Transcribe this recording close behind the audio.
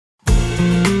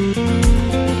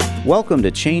Welcome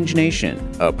to Change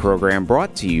Nation, a program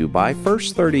brought to you by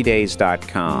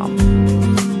First30days.com.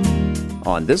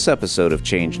 On this episode of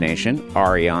Change Nation,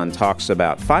 Ariane talks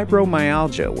about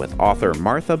fibromyalgia with author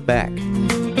Martha Beck.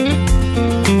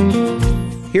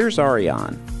 Here's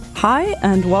Ariane. Hi,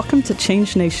 and welcome to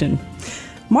Change Nation.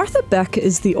 Martha Beck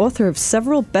is the author of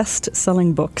several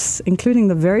best-selling books, including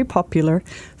the very popular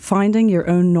Finding Your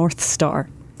Own North Star.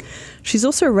 She's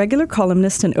also a regular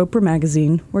columnist in Oprah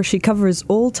Magazine, where she covers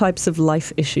all types of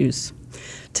life issues.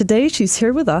 Today, she's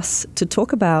here with us to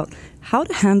talk about how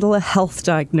to handle a health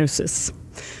diagnosis.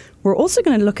 We're also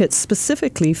going to look at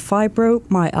specifically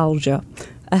fibromyalgia,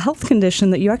 a health condition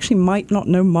that you actually might not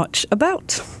know much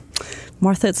about.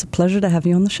 Martha, it's a pleasure to have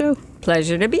you on the show.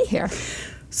 Pleasure to be here.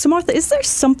 So, Martha, is there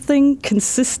something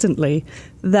consistently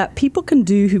that people can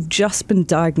do who've just been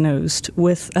diagnosed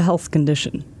with a health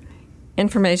condition?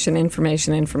 Information.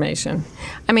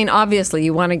 I mean, obviously,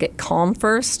 you want to get calm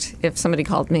first. If somebody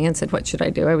called me and said, what should I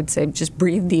do? I would say, just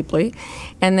breathe deeply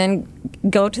and then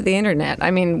go to the internet. I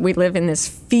mean, we live in this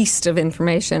feast of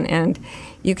information, and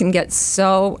you can get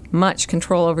so much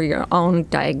control over your own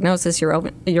diagnosis, your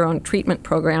own treatment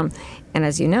program. And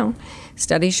as you know,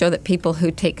 studies show that people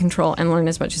who take control and learn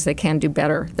as much as they can do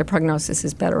better. Their prognosis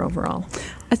is better overall.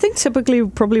 I think typically,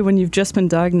 probably when you've just been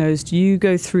diagnosed, you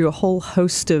go through a whole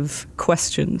host of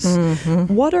questions.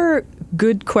 Mm-hmm. What are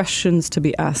good questions to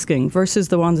be asking versus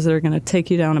the ones that are going to take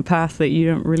you down a path that you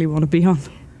don't really want to be on?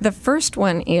 The first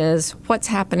one is, what's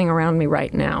happening around me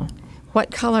right now?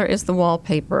 What color is the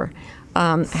wallpaper?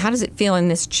 How does it feel in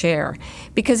this chair?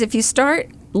 Because if you start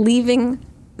leaving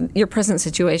your present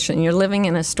situation, you're living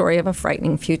in a story of a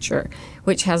frightening future,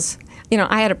 which has,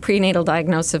 I had a prenatal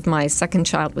diagnosis of my second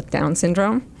child with Down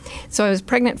syndrome. So I was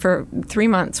pregnant for 3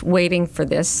 months waiting for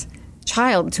this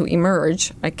child to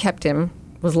emerge. I kept him,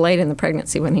 was late in the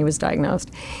pregnancy when he was diagnosed.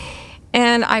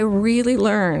 And I really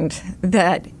learned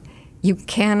that you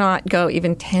cannot go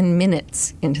even 10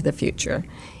 minutes into the future.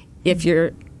 If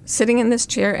you're sitting in this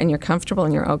chair and you're comfortable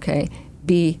and you're okay,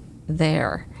 be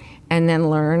there. And then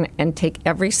learn and take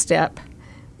every step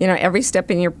in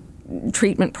your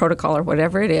treatment protocol or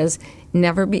whatever it is.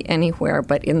 Never be anywhere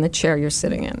but in the chair you're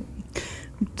sitting in.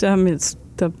 It's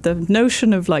the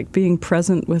notion of like being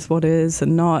present with what is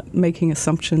and not making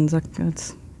assumptions.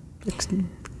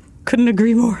 Couldn't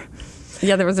agree more.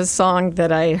 Yeah, there was a song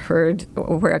that I heard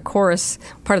where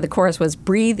part of the chorus was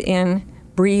breathe in,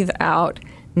 breathe out,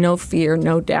 no fear,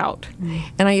 no doubt. Mm.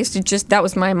 And I used to that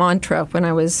was my mantra when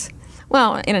I was,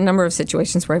 in a number of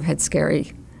situations where I've had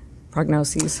scary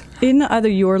prognoses. In either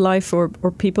your life or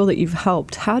people that you've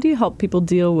helped, how do you help people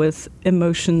deal with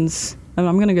emotions? And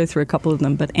I'm going to go through a couple of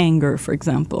them, but anger, for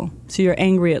example. So you're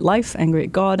angry at life, angry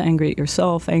at God, angry at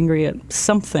yourself, angry at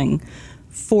something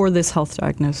for this health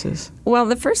diagnosis. Well,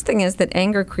 the first thing is that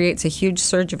anger creates a huge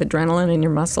surge of adrenaline in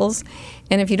your muscles.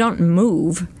 And if you don't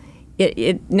move,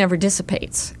 it never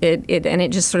dissipates. And it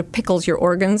just sort of pickles your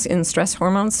organs in stress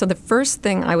hormones. So the first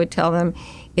thing I would tell them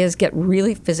is get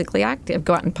really physically active.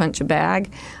 Go out and punch a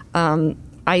bag.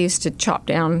 I used to chop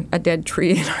down a dead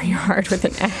tree in our yard with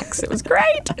an axe. It was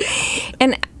great.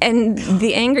 And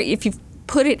the anger, if you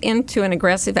put it into an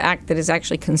aggressive act that is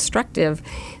actually constructive,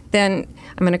 then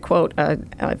I'm going to quote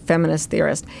a feminist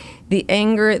theorist. The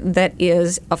anger that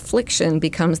is affliction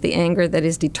becomes the anger that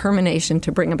is determination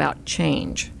to bring about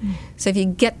change. Mm. So if you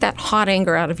get that hot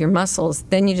anger out of your muscles,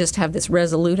 then you just have this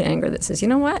resolute anger that says, you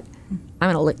know what? I'm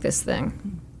going to lick this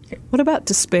thing. What about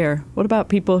despair? What about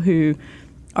people who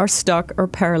are stuck or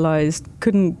paralyzed,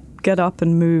 couldn't get up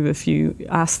and move if you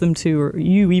asked them to, or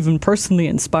you even personally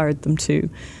inspired them to?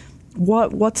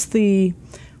 What's the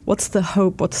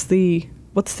hope? What's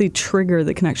the trigger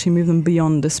that can actually move them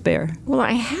beyond despair? Well,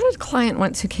 I had a client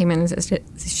once who came in and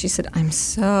she said, I'm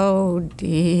so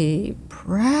depressed.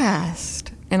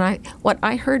 And what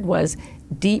I heard was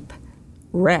deep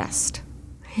rest.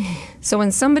 So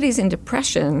when somebody's in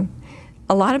depression,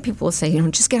 a lot of people will say,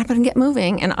 just get up and get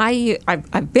moving. And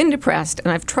I've been depressed,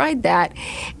 and I've tried that.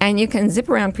 And you can zip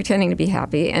around pretending to be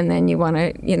happy, and then you want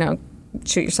to,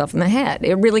 shoot yourself in the head.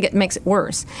 It really makes it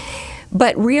worse.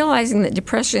 But realizing that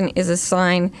depression is a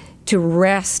sign to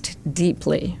rest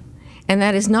deeply. And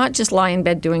that is not just lie in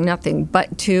bed doing nothing,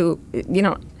 but to,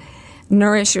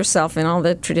 nourish yourself in all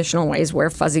the traditional ways, wear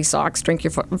fuzzy socks, drink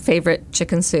your favorite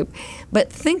chicken soup.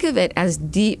 But think of it as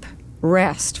deep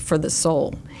rest for the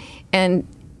soul. And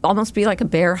almost be like a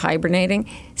bear hibernating.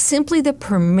 Simply the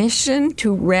permission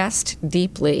to rest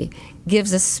deeply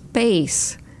gives a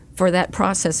space for that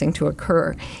processing to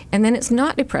occur. And then it's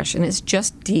not depression, it's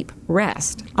just deep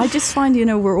rest. I just find,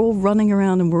 we're all running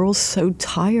around and we're all so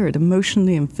tired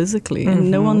emotionally and physically,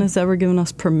 and no one has ever given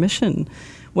us permission,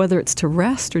 whether it's to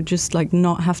rest or just like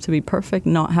not have to be perfect,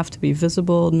 not have to be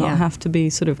visible, not have to be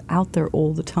sort of out there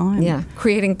all the time. Yeah,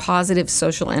 creating positive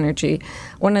social energy.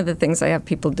 One of the things I have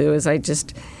people do is I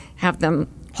just have them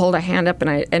hold a hand up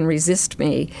and resist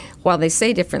me while they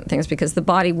say different things, because the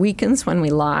body weakens when we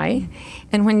lie.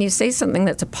 And when you say something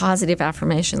that's a positive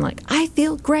affirmation, like, I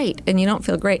feel great, and you don't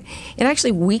feel great, it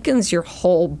actually weakens your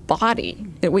whole body.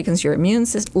 It weakens your immune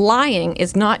system. Lying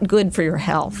is not good for your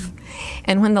health.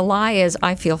 And when the lie is,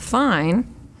 I feel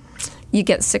fine, you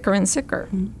get sicker and sicker.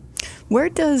 Where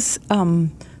does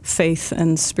faith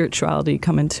and spirituality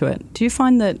come into it? Do you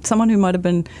find that someone who might have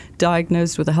been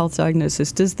diagnosed with a health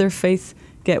diagnosis, does their faith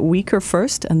get weaker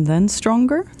first and then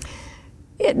stronger?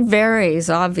 It varies,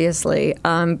 obviously.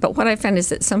 But what I find is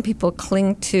that some people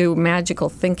cling to magical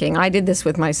thinking. I did this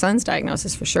with my son's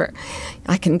diagnosis for sure.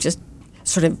 I can just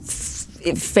sort of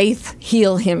faith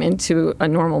heal him into a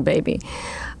normal baby.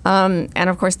 And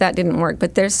of course, that didn't work.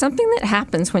 But there's something that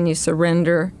happens when you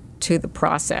surrender to the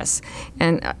process.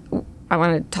 And I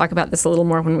want to talk about this a little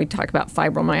more when we talk about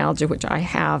fibromyalgia, which I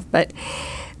have. But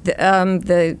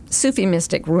the Sufi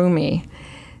mystic Rumi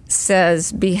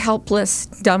says, be helpless,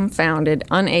 dumbfounded,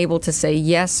 unable to say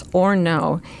yes or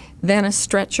no. Then a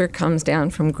stretcher comes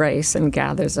down from grace and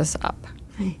gathers us up.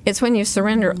 It's when you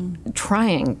surrender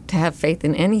trying to have faith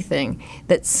in anything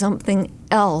that something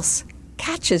else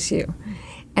catches you.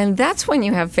 And that's when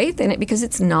you have faith in it, because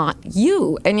it's not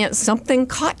you, and yet something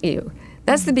caught you.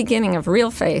 That's the beginning of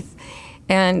real faith.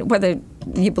 And whether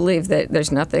you believe that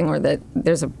there's nothing or that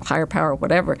there's a higher power or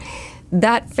whatever,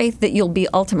 that faith that you'll be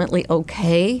ultimately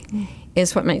okay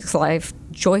is what makes life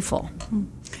joyful.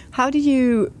 How do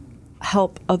you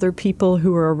help other people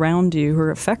who are around you, who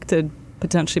are affected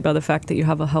potentially by the fact that you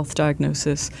have a health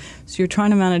diagnosis? So you're trying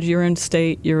to manage your own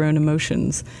state, your own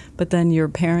emotions, but then your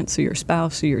parents or your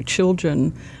spouse or your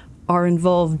children are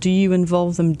involved. Do you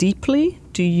involve them deeply?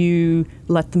 Do you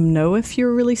let them know if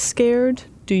you're really scared?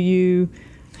 Do you...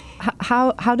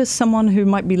 How does someone who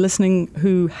might be listening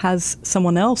who has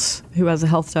someone else who has a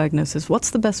health diagnosis,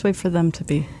 what's the best way for them to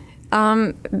be?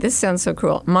 This sounds so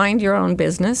cruel. Mind your own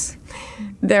business.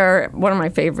 One of my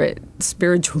favorite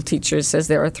spiritual teachers says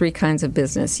there are 3 kinds of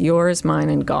business: yours,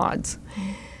 mine, and God's.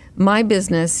 My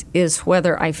business is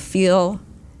whether I feel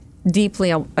deeply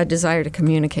a desire to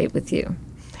communicate with you.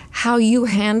 How you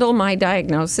handle my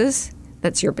diagnosis,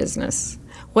 that's your business.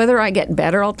 Whether I get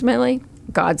better ultimately,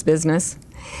 God's business.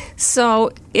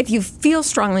 So if you feel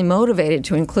strongly motivated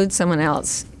to include someone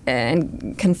else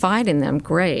and confide in them,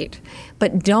 great.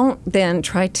 But don't then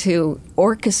try to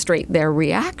orchestrate their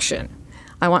reaction.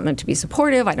 I want them to be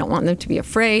supportive. I don't want them to be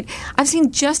afraid. I've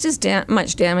seen just as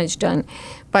much damage done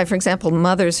by, for example,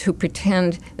 mothers who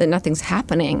pretend that nothing's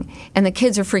happening and the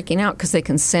kids are freaking out because they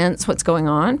can sense what's going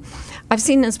on. I've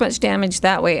seen as much damage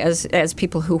that way as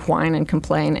people who whine and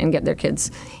complain and get their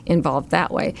kids involved that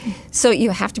way. So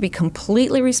you have to be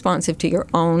completely responsive to your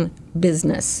own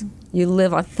business. You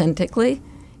live authentically,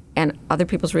 and other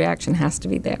people's reaction has to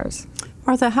be theirs.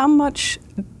 Martha, how much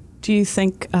do you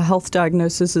think a health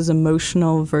diagnosis is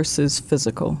emotional versus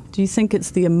physical? Do you think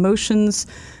it's the emotions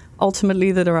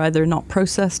ultimately that are either not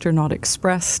processed or not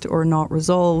expressed or not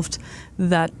resolved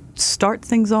that start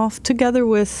things off, together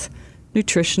with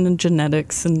nutrition and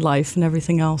genetics and life and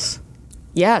everything else?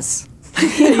 Yes.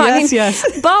 Yes.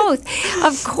 Both.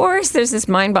 Of course, there's this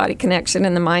mind-body connection,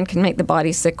 and the mind can make the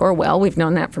body sick or well. We've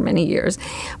known that for many years.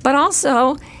 But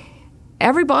also,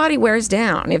 every body wears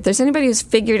down. If there's anybody who's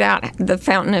figured out the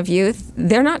fountain of youth,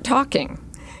 they're not talking,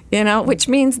 which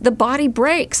means the body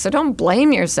breaks. So don't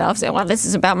blame yourself. Say, well, this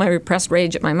is about my repressed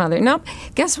rage at my mother. Nope.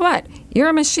 Guess what? You're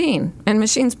a machine, and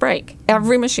machines break.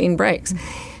 Every machine breaks.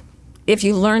 If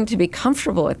you learn to be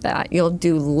comfortable with that, you'll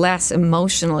do less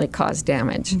emotionally caused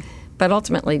damage. But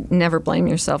ultimately, never blame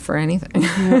yourself for anything.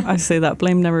 Yeah, I say that.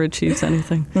 Blame never achieves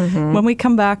anything. When we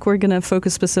come back, we're going to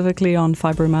focus specifically on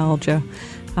fibromyalgia.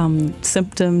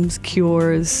 Symptoms,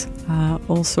 cures,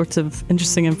 all sorts of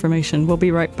interesting information. We'll be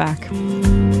right back.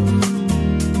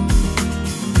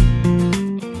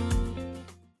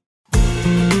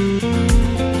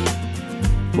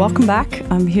 Welcome back.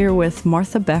 I'm here with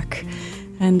Martha Beck,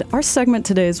 and our segment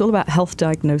today is all about health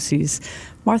diagnoses.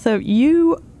 Martha,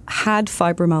 you had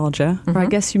fibromyalgia, or I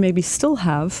guess you maybe still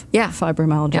have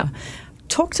fibromyalgia. Yeah.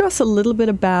 Talk to us a little bit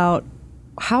about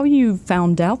how you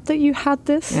found out that you had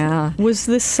this. Yeah. Was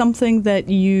this something that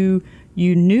you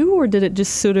knew, or did it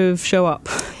just sort of show up?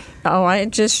 Oh, I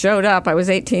just showed up. I was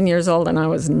 18 years old, and I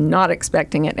was not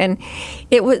expecting it. And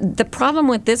the problem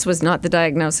with this was not the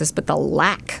diagnosis, but the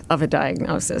lack of a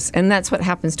diagnosis. And that's what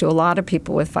happens to a lot of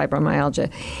people with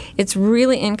fibromyalgia. It's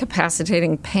really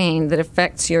incapacitating pain that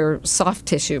affects your soft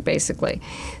tissue, basically.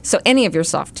 So any of your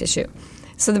soft tissue.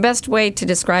 So the best way to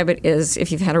describe it is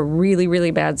if you've had a really, really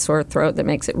bad sore throat that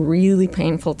makes it really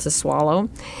painful to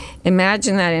swallow,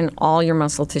 imagine that in all your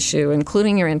muscle tissue,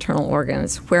 including your internal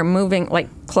organs, where moving, like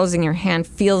closing your hand,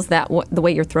 feels that the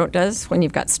way your throat does when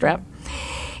you've got strep.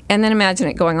 And then imagine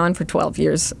it going on for 12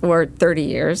 years or 30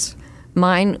 years.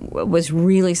 Mine was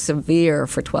really severe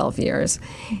for 12 years.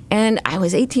 And I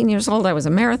was 18 years old. I was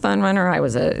a marathon runner. I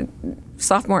was a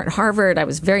sophomore at Harvard. I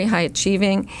was very high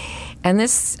achieving. And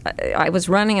I was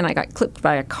running and I got clipped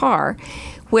by a car,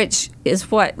 which is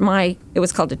it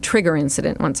was called a trigger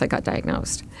incident once I got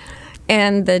diagnosed.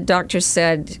 And the doctor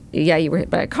said, yeah, you were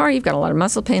hit by a car. You've got a lot of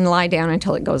muscle pain. Lie down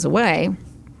until it goes away.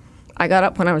 I got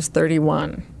up when I was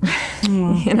 31,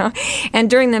 And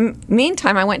during the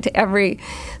meantime, I went to every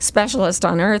specialist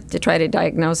on earth to try to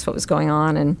diagnose what was going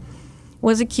on and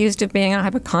was accused of being a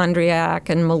hypochondriac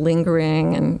and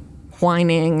malingering and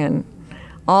whining and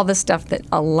all the stuff that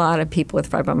a lot of people with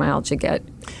fibromyalgia get.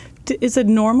 Is it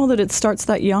normal that it starts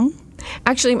that young?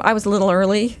 Actually, I was a little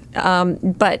early,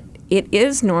 but it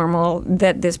is normal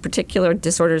that this particular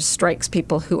disorder strikes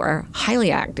people who are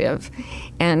highly active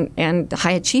and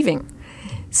high achieving.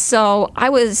 So I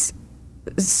was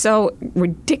so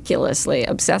ridiculously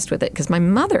obsessed with it because my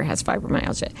mother has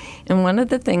fibromyalgia. And one of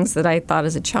the things that I thought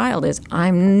as a child is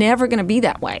I'm never going to be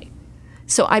that way.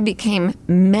 So I became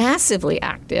massively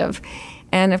active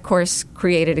and, of course,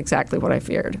 created exactly what I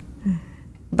feared.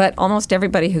 But almost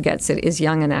everybody who gets it is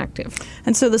young and active.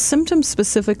 And so the symptoms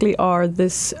specifically are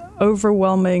this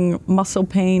overwhelming muscle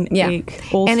pain, ache,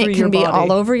 all through your body. And it can be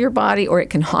all over your body, or it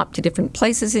can hop to different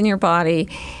places in your body.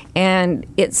 And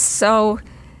it's an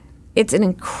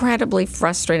incredibly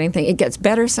frustrating thing. It gets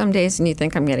better some days and you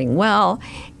think I'm getting well.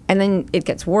 And then it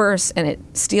gets worse and it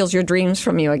steals your dreams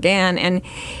from you again. And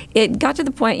it got to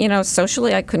the point,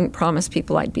 socially I couldn't promise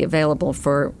people I'd be available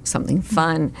for something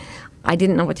fun. I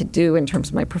didn't know what to do in terms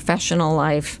of my professional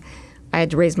life. I had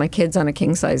to raise my kids on a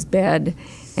king-size bed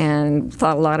and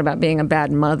thought a lot about being a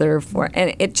bad mother.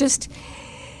 And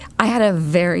I had a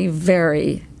very,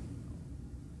 very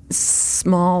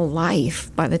small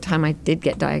life by the time I did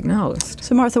get diagnosed.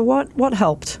 So Martha, what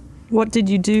helped? What did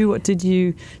you do? Did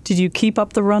you keep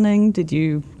up the running? Did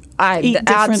you eat differently?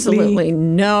 Absolutely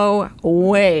no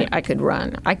way I could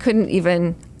run. I couldn't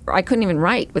even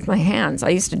write with my hands. I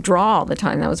used to draw all the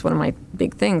time. That was one of my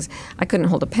big things. I couldn't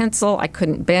hold a pencil. I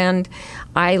couldn't bend.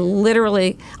 I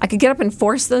could get up and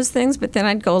force those things, but then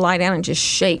I'd go lie down and just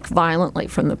shake violently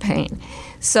from the pain.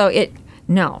 So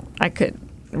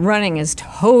running is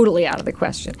totally out of the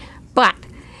question. But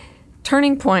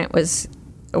turning point was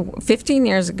 15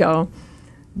 years ago,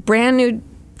 brand new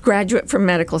graduate from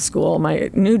medical school, my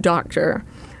new doctor,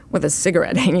 with a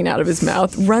cigarette hanging out of his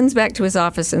mouth, runs back to his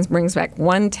office and brings back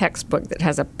one textbook that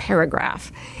has a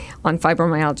paragraph on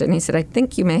fibromyalgia. And he said, I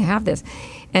think you may have this.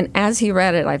 And as he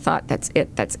read it, I thought, that's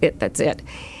it.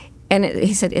 And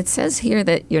he said, it says here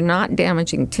that you're not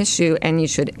damaging tissue and you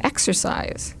should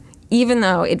exercise, even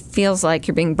though it feels like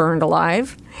you're being burned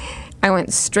alive. I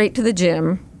went straight to the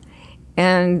gym.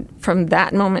 And from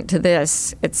that moment to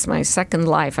this, it's my second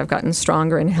life. I've gotten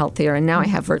stronger and healthier, and now I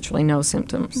have virtually no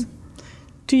symptoms.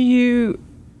 Do you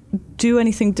do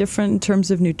anything different in terms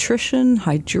of nutrition,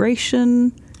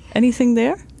 hydration, anything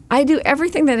there? I do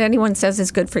everything that anyone says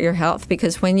is good for your health,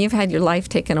 because when you've had your life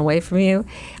taken away from you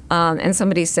and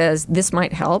somebody says this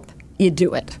might help, you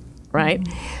do it, right?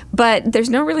 Mm-hmm. But there's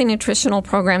no really nutritional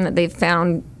program that they've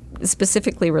found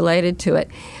specifically related to it.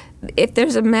 If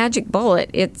there's a magic bullet,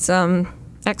 it's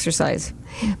exercise.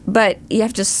 But you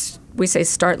have to, we say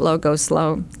start low, go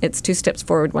slow. It's 2 steps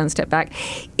forward, 1 step back.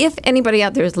 If anybody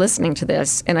out there is listening to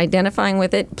this and identifying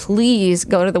with it, please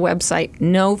go to the website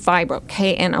KnowFibro,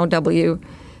 K-N-O-W,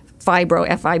 Fibro,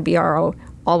 F-I-B-R-O,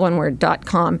 all one word,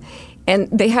 .com. And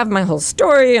they have my whole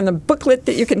story and the booklet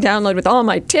that you can download with all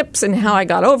my tips and how I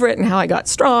got over it and how I got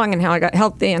strong and how I got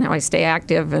healthy and how I stay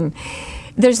active. And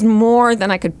there's more than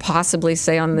I could possibly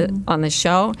say on the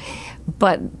show,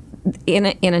 but in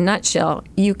a nutshell,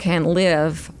 you can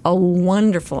live a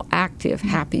wonderful, active,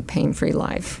 happy, pain-free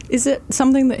life. Is it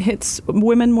something that hits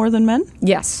women more than men?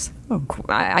 Yes. Oh.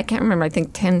 I can't remember. I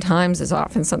think 10 times as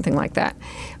often, something like that.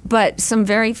 But some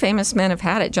very famous men have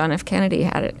had it. John F. Kennedy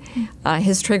had it.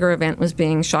 His trigger event was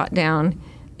being shot down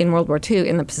in World War II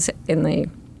in the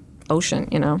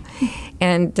ocean,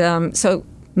 And so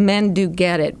men do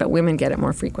get it, but women get it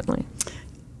more frequently.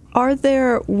 Are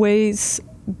there ways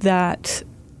that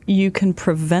you can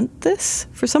prevent this?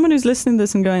 For someone who's listening to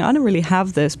this and going, I don't really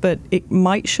have this, but it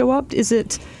might show up, is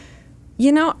it?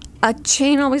 A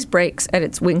chain always breaks at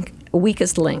its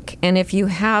weakest link. And if you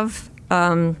have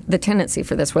the tendency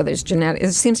for this, whether it's genetic,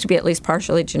 it seems to be at least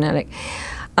partially genetic.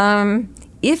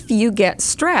 If you get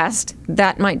stressed,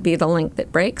 that might be the link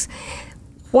that breaks.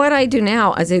 What I do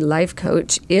now as a life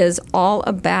coach is all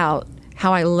about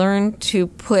how I learn to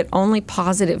put only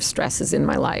positive stresses in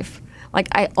my life. Like,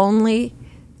 I only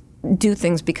do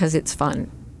things because it's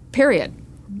fun, period.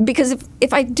 Because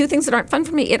if I do things that aren't fun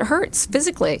for me, it hurts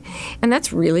physically. And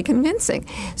that's really convincing.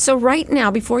 So right now,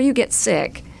 before you get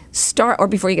sick,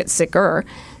 before you get sicker,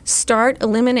 start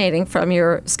eliminating from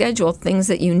your schedule things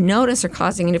that you notice are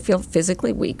causing you to feel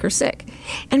physically weak or sick.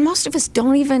 And most of us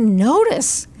don't even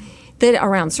notice that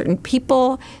around certain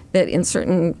people, that in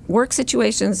certain work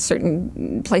situations,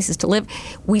 certain places to live,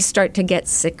 we start to get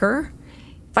sicker.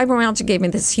 Fibromyalgia gave me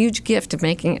this huge gift of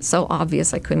making it so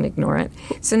obvious I couldn't ignore it.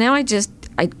 So now I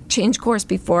change course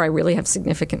before I really have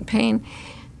significant pain.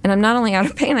 And I'm not only out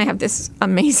of pain, I have this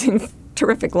amazing,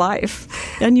 terrific life.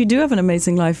 And you do have an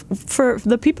amazing life. For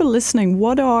the people listening,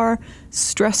 what are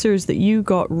stressors that you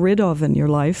got rid of in your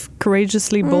life,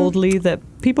 courageously, boldly, that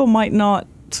people might not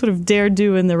sort of dare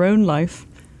do in their own life?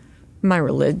 My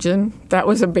religion, that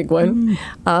was a big one.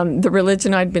 The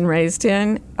religion I'd been raised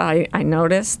in, I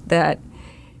noticed that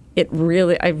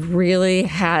I really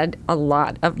had a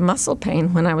lot of muscle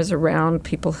pain when I was around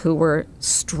people who were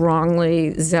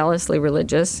strongly, zealously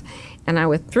religious, and I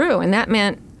withdrew. And that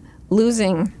meant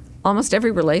losing almost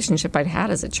every relationship I'd had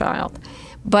as a child.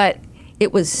 But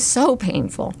it was so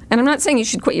painful. And I'm not saying you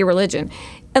should quit your religion,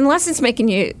 unless it's making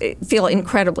you feel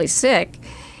incredibly sick.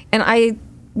 And I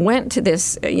went to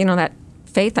this, that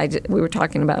faith we were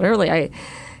talking about earlier. I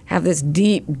have this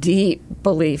deep, deep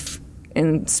belief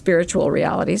in spiritual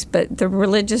realities, but the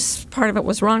religious part of it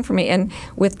was wrong for me. And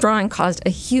withdrawing caused a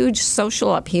huge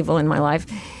social upheaval in my life.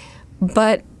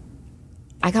 But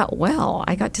I got well.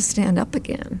 I got to stand up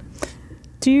again.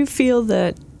 Do you feel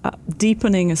that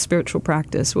deepening a spiritual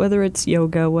practice, whether it's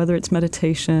yoga, whether it's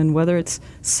meditation, whether it's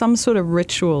some sort of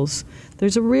rituals,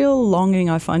 there's a real longing,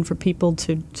 I find, for people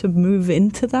to move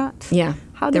into that? Yeah,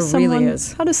 really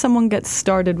is. How does someone get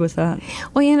started with that?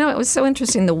 Well, it was so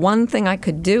interesting. The one thing I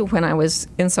could do when I was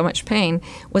in so much pain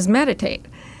was meditate.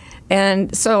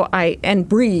 And so and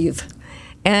breathe.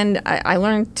 And I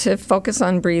learned to focus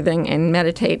on breathing and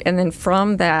meditate. And then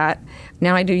from that,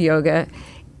 now I do yoga.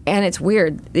 And it's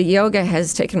weird. The yoga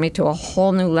has taken me to a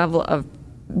whole new level of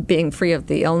being free of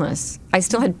the illness. I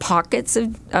still had pockets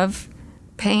of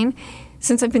pain.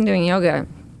 Since I've been doing yoga,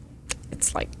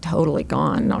 it's like totally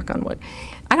gone, knock on wood.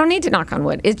 I don't need to knock on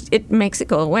wood. It makes it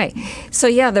go away. So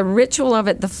yeah, the ritual of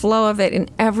it, the flow of it, in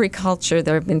every culture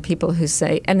there have been people who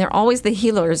say, and they're always the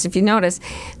healers. If you notice,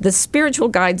 the spiritual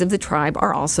guides of the tribe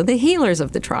are also the healers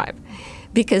of the tribe.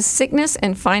 Because sickness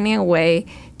and finding a way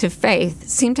to faith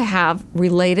seem to have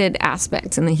related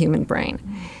aspects in the human brain.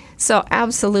 So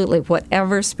absolutely,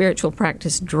 whatever spiritual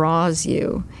practice draws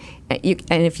you, and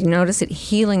if you notice it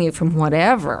healing you from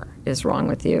whatever is wrong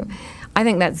with you, I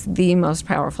think that's the most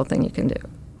powerful thing you can do.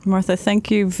 Martha,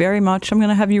 thank you very much. I'm going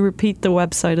to have you repeat the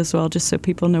website as well, just so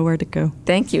people know where to go.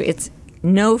 Thank you. It's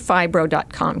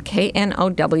knowfibro.com,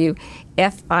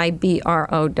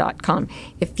 knowfibro.com.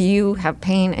 If you have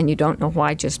pain and you don't know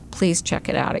why, just please check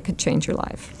it out. It could change your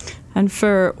life. And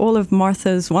for all of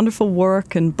Martha's wonderful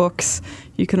work and books,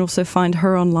 you can also find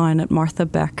her online at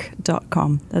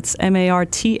marthabeck.com. That's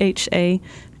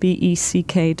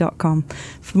marthabeck.com.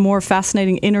 For more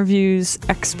fascinating interviews,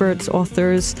 experts,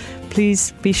 authors,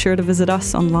 please be sure to visit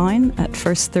us online at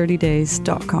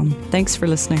first30days.com. Thanks for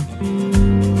listening.